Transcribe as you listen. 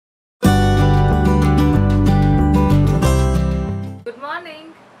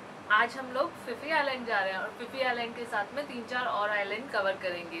आज हम लोग फिफी आइलैंड जा रहे हैं और फिफी आइलैंड के साथ में 3-4 और आइलैंड कवर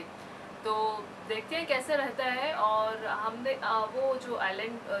करेंगे। तो देखते हैं कैसे रहता है। और हमने वो जो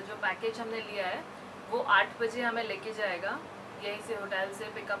आइलैंड जो पैकेज हमने लिया है वो 8 बजे हमें लेके जाएगा, यहीं से होटल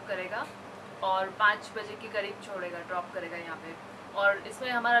से पिकअप करेगा और 5 बजे के करीब छोड़ेगा, ड्रॉप करेगा यहाँ पे। और इसमें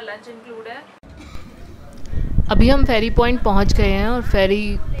हमारा लंच इंक्लूड है। अभी हम फेरी पॉइंट पहुँच गए हैं और फेरी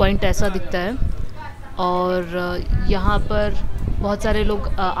पॉइंट ऐसा दिखता है और यहाँ पर बहुत सारे लोग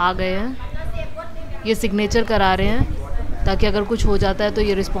आ गए हैं। ये सिग्नेचर करा रहे हैं ताकि अगर कुछ हो जाता है तो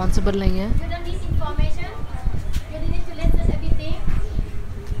ये रिस्पॉन्सिबल नहीं है।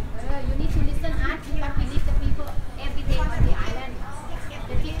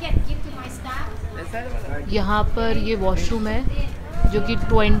 यहाँ पर ये वॉशरूम है जो कि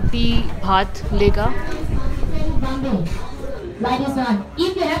 20 बात लेगा।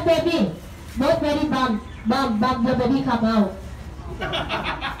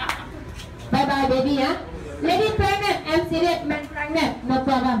 Bye bye baby, yeah. Lady pregnant, I'm serious. Man pregnant, no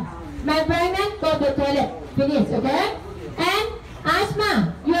problem. Man pregnant, go to toilet. Finish, okay? And Ashma,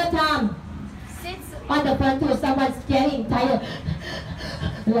 your turn. Sits on the front too. Someone's getting tired.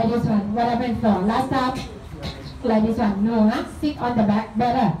 Like this one. What happened for last time? Like this one. No, huh? Sit on the back,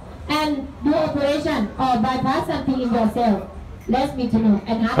 better. And do operation or bypass something in yourself. Let's me to know.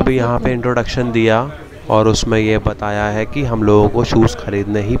 And how? अभी यहाँ पे introduction दिया और उसमें ये बताया है कि हम लोगों को शूज़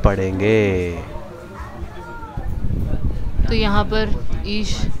खरीदने ही पड़ेंगे। तो यहाँ पर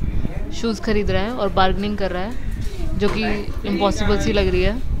ईश शूज़ खरीद रहा है और बार्गेनिंग कर रहा है, जो कि इम्पॉसिबल सी लग रही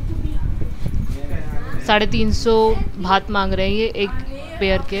है। 350 बात मांग रहे हैं ये एक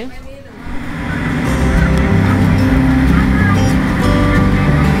पेयर के।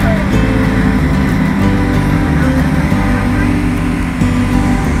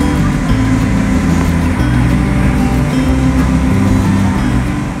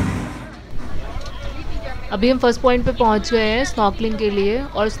 अभी हम फर्स्ट पॉइंट पे पहुंच गए हैं स्नॉर्कलिंग के लिए,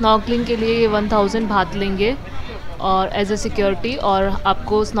 और स्नॉर्कलिंग के लिए ये 1000 बात लेंगे और एज ए सिक्योरिटी, और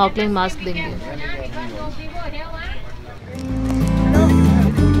आपको स्नॉर्कलिंग मास्क देंगे।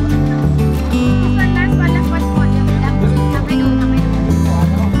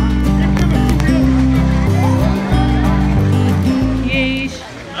 ये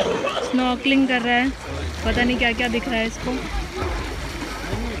स्नॉर्कलिंग कर रहा है, पता नहीं क्या क्या दिख रहा है इसको।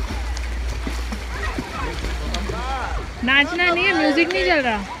 नाचना नहीं है, म्यूजिक नहीं चल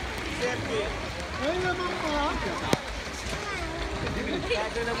रहा।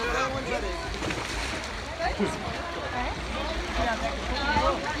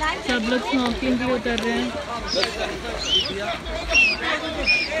 सब लोग स्नॉर्कलिंग के लिए उतर रहे हैं।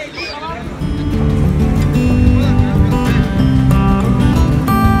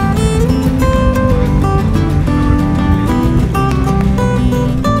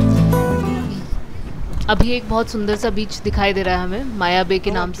 अभी एक बहुत सुंदर सा बीच दिखाई दे रहा है हमें, माया बे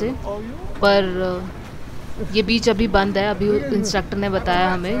के नाम से, पर ये बीच अभी बंद है। अभी इंस्ट्रक्टर ने बताया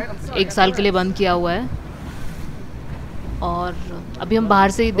हमें 1 साल के लिए बंद किया हुआ है। और अभी हम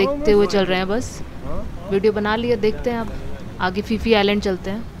बाहर से ही देखते हुए चल रहे हैं, बस वीडियो बना लिया। देखते हैं अब आगे फीफी आइलैंड चलते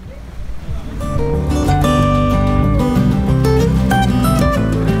हैं।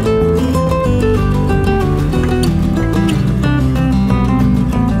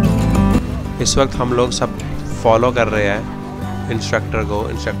 इस वक्त हम लोग सब फॉलो कर रहे हैं इंस्ट्रक्टर को।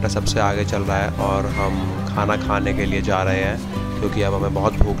 इंस्ट्रक्टर सबसे आगे चल रहा है और हम खाना खाने के लिए जा रहे हैं क्योंकि अब हमें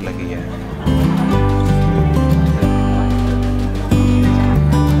बहुत भूख लगी है।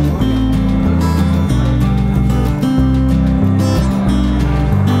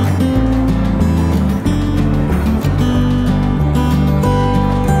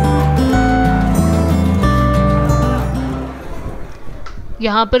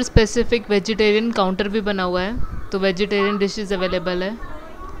 यहाँ पर स्पेसिफिक वेजिटेरियन काउंटर भी बना हुआ है, तो वेजिटेरियन डिशेस अवेलेबल है।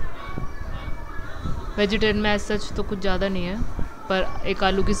 वेजिटेरियन में ऐसा सच तो कुछ ज़्यादा नहीं है, पर एक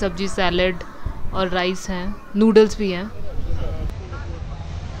आलू की सब्ज़ी, सैलेड और राइस हैं, नूडल्स भी हैं।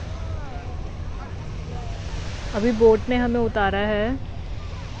 अभी बोट ने हमें उतारा है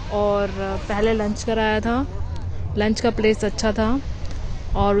और पहले लंच कराया था। लंच का प्लेस अच्छा था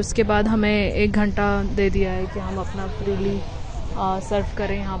और उसके बाद हमें 1 घंटा दे दिया है कि हम अपना फ्रीली सर्व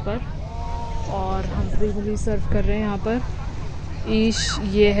करें यहाँ पर, और हम फ्रीली सर्व कर रहे हैं यहाँ पर। ईश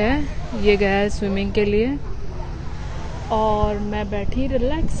ये गया है स्विमिंग के लिए और मैं बैठी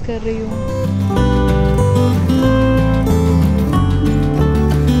रिलैक्स कर रही हूँ।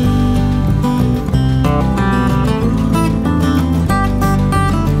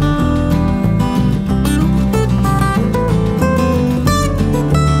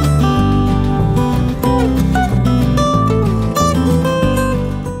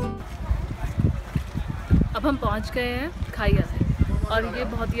 गए हैं खाई आइलैंड और ये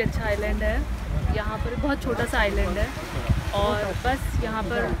बहुत ही अच्छा आइलैंड है। यहाँ पर बहुत छोटा सा आइलैंड है और बस यहाँ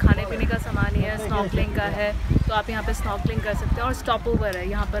पर खाने पीने का सामान ही है, स्नॉर्कलिंग का है तो आप यहाँ पे स्नॉर्कलिंग कर सकते हैं और स्टॉप ओवर है,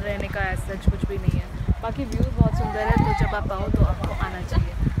 यहाँ पर रहने का ऐसा कुछ भी नहीं है। बाकी व्यू बहुत सुंदर है तो जब आप आओ तो आपको आना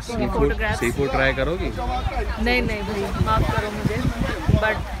चाहिए क्योंकि फोटोग्राफ्स। सी फूड ट्राई करोगी? नहीं भाई माफ़ करो मुझे,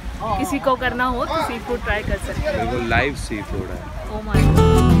 बट किसी को करना हो तो सी फूड ट्राई कर सकते हैं। बिल्कुल लाइव सी फूड है। Oh my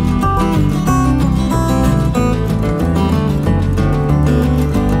God.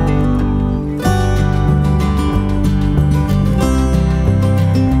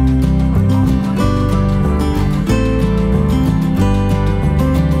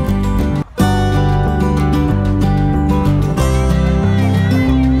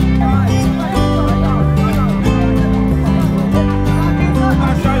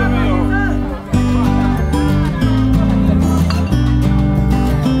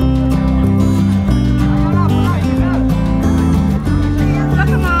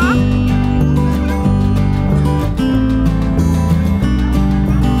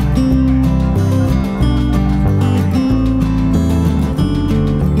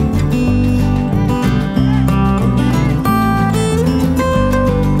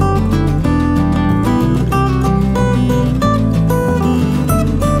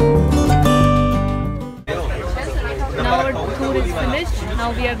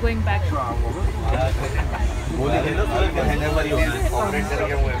 Now we are going back.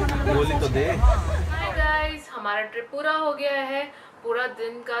 Hi guys, हमारा ट्रिप पूरा हो गया है। पूरा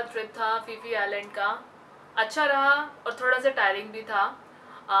दिन का ट्रिप था फी फी आइलैंड का। अच्छा रहा और थोड़ा सा टायरिंग भी था।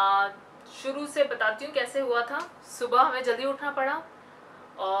 शुरू से बताती हूँ कैसे हुआ था। सुबह हमें जल्दी उठना पड़ा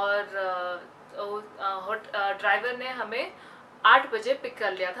और ड्राइवर ने हमें 8 बजे पिक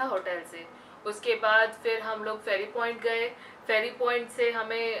कर लिया था होटल से। उसके बाद फिर हम लोग फेरी पॉइंट गए। फेरी पॉइंट से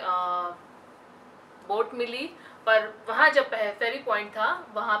हमें बोट मिली, पर वहाँ जब फेरी पॉइंट था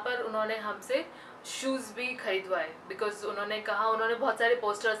वहाँ पर उन्होंने हमसे शूज़ भी खरीदवाए बिकॉज उन्होंने कहा, उन्होंने बहुत सारे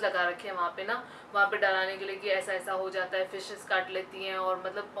पोस्टर्स लगा रखे हैं वहाँ पे ना, वहाँ पे डराने के लिए कि ऐसा ऐसा हो जाता है, फिशेस काट लेती हैं और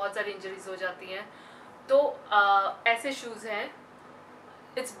मतलब बहुत सारी इंजरीज हो जाती हैं। तो ऐसे शूज़ हैं।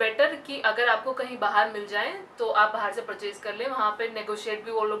 इट्स बेटर कि अगर आपको कहीं बाहर मिल जाए तो आप बाहर से परचेज कर लें। वहाँ पे नेगोशिएट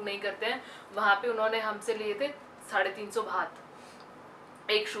भी वो लोग नहीं करते हैं। वहाँ पे उन्होंने हमसे लिए थे 350 बात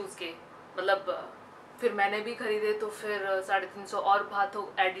एक शूज़ के, मतलब फिर मैंने भी खरीदे तो फिर 350 और बात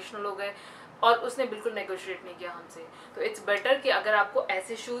हो एडिशनल हो गए और उसने बिल्कुल नेगोशिएट नहीं किया हमसे। तो इट्स बेटर कि अगर आपको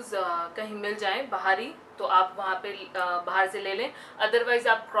ऐसे शूज़ कहीं मिल जाएं बाहरी तो आप वहाँ पे बाहर से ले लें। अदरवाइज़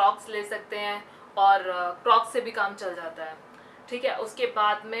आप क्रॉक्स ले सकते हैं और क्रॉक्स से भी काम चल जाता है, ठीक है। उसके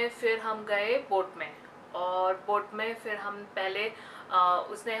बाद में फिर हम गए बोट में और बोट में फिर हम पहले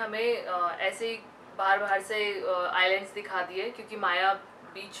उसने हमें ऐसे ही बाहर से आइलैंड्स दिखा दिए क्योंकि माया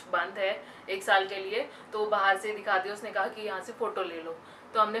बीच बंद है 1 साल के लिए, तो बाहर से दिखा दिया। उसने कहा कि यहाँ से फ़ोटो ले लो,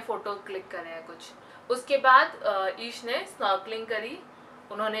 तो हमने फ़ोटो क्लिक करे हैं कुछ। उसके बाद ईश ने स्नॉर्कलिंग करी।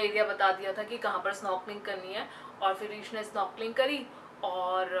 उन्होंने एरिया बता दिया था कि कहाँ पर स्नॉर्कलिंग करनी है और फिर ईश ने स्नॉर्कलिंग करी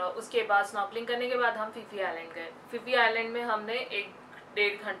और उसके बाद स्नॉर्कलिंग करने के बाद हम फी फी आइलैंड गए। फी फी आइलैंड में हमने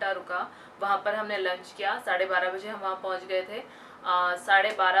 1-1.5 घंटा रुका। वहाँ पर हमने लंच किया। 12:30 बजे हम वहाँ पहुँच गए थे।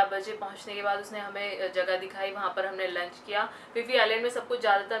 12:30 बजे पहुँचने के बाद उसने हमें जगह दिखाई, वहाँ पर हमने लंच किया। फी फी आइलैंड में सब कुछ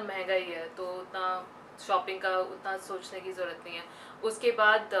ज़्यादातर महंगा ही है तो उतना शॉपिंग का उतना सोचने की ज़रूरत नहीं है। उसके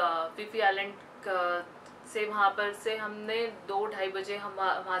बाद फी फी आइलैंड से वहाँ पर से हमने 2-2:30 बजे हम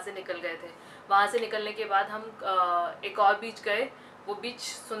वहाँ से निकल गए थे। वहाँ से निकलने के बाद हम एक और बीच गए। वो बीच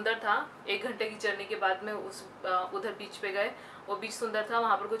सुंदर था। 1 घंटे की जर्नी के बाद में उधर बीच पे गए। वो बीच सुंदर था।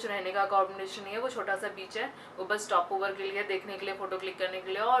 वहाँ पर कुछ रहने का अकोमोडेशन नहीं है, वो छोटा सा बीच है। वो बस स्टॉप ओवर के लिए, देखने के लिए, फ़ोटो क्लिक करने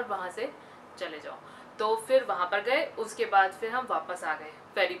के लिए और वहाँ से चले जाओ। तो फिर वहाँ पर गए। उसके बाद फिर हम वापस आ गए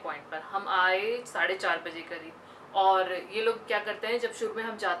फेरी पॉइंट पर। हम आए 4:30 बजे करीब। और ये लोग क्या करते हैं, जब शुरू में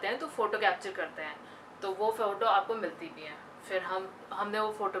हम जाते हैं तो फ़ोटो कैप्चर करते हैं, तो वो फ़ोटो आपको मिलती भी है। फिर हमने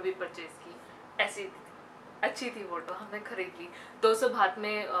वो फ़ोटो भी परचेज़ की। ऐसी अच्छी थी फ़ोटो, हमने ख़रीद ली। 200 बात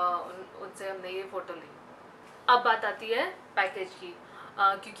में उनसे हमने ये फ़ोटो ली। अब बात आती है पैकेज की।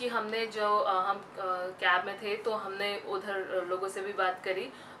 क्योंकि हमने हम कैब में थे तो हमने उधर लोगों से भी बात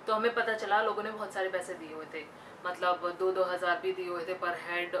करी तो हमें पता चला लोगों ने बहुत सारे पैसे दिए हुए थे। मतलब 2-2 हज़ार भी दिए हुए थे पर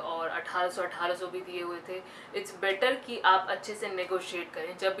हेड और 1800 भी दिए हुए थे। इट्स बेटर कि आप अच्छे से नेगोशिएट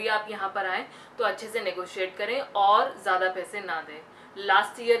करें। जब भी आप यहाँ पर आएँ तो अच्छे से नेगोशिएट करें और ज़्यादा पैसे ना दें।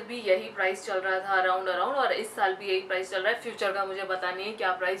 लास्ट ईयर भी यही प्राइस चल रहा था अराउंड और इस साल भी यही प्राइस चल रहा है। फ्यूचर का मुझे पता नहीं है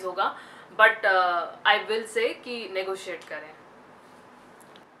क्या प्राइस होगा, बट आई विल से कि नेगोशिएट करें।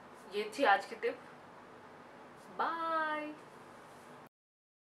 ये थी आज की टिप। बाय।